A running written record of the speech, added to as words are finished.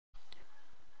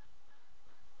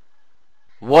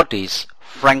What is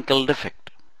Frenkel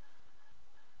defect?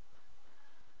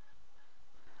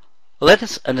 Let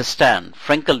us understand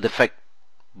Frenkel defect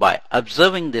by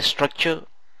observing the structure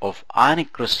of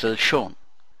ionic crystal shown.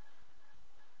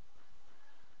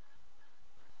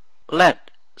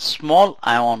 Let small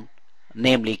ion,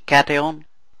 namely cation,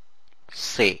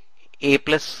 say A+,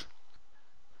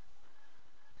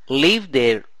 leave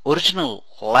their original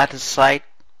lattice site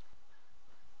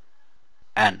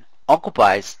and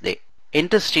occupies the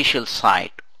interstitial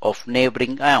site of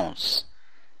neighboring ions.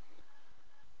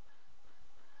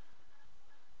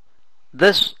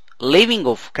 This leaving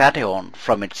of cation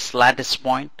from its lattice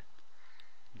point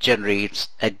generates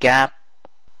a gap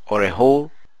or a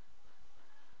hole,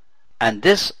 and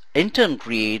this in turn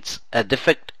creates a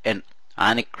defect in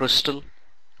ionic crystal,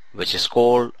 which is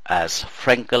called as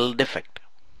Frenkel defect.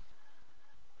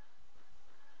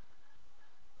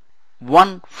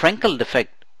 One Frenkel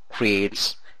defect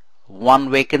creates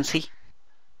one vacancy,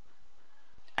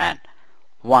 and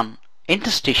one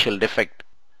interstitial defect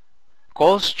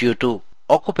caused due to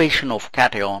occupation of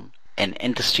cation in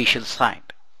interstitial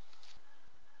site.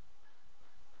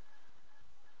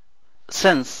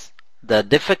 Since the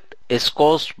defect is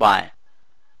caused by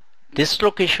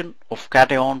dislocation of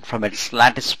cation from its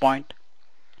lattice point,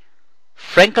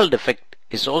 Frenkel defect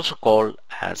is also called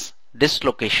as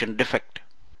dislocation defect.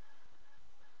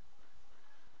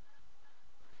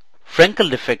 Frenkel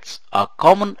defects are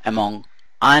common among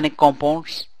ionic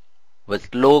compounds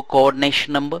with low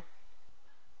coordination number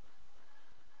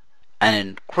and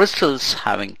in crystals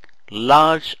having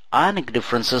large ionic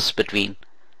differences between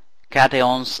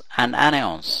cations and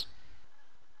anions.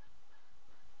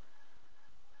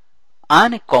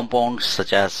 Ionic compounds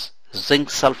such as zinc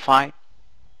sulfide,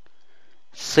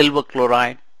 silver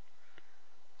chloride,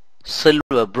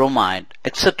 silver bromide,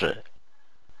 etc.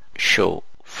 show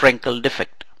Frenkel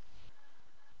defect.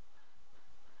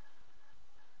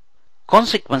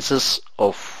 Consequences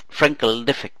of Frenkel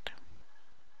defect.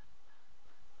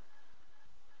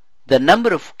 The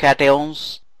number of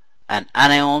cations and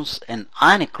anions in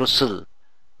ionic crystal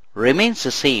remains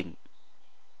the same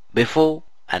before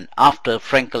and after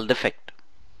Frenkel defect.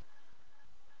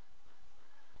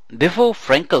 Before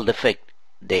Frenkel defect,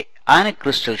 the ionic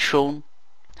crystal shown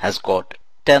has got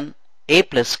 10 A+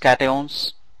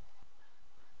 cations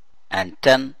and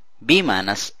 10 B-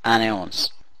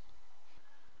 anions,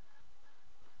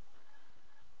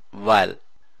 while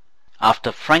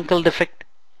after Frenkel defect,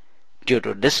 due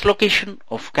to dislocation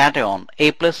of cation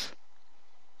A+,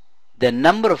 the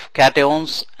number of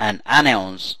cations and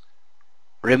anions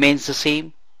remains the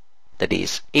same, that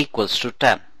is equals to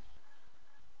 10.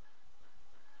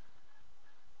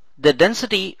 The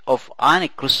density of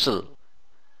ionic crystal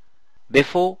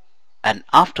before and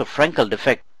after Frenkel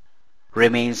defect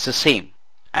remains the same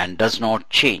and does not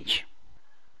change.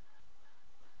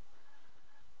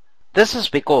 This is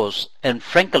because in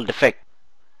Frenkel defect,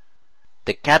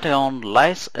 the cation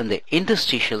lies in the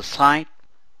interstitial site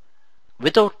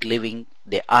without leaving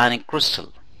the ionic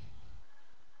crystal.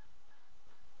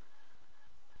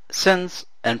 Since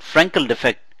in Frenkel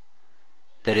defect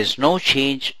there is no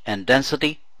change in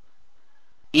density,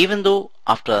 even though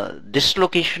after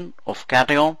dislocation of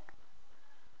cation,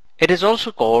 it is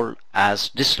also called as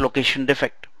dislocation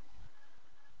defect.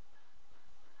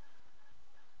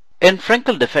 In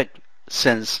Frenkel defect,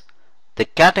 since the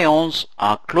cations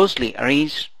are closely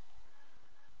arranged,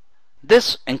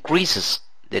 this increases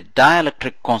the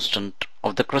dielectric constant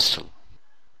of the crystal.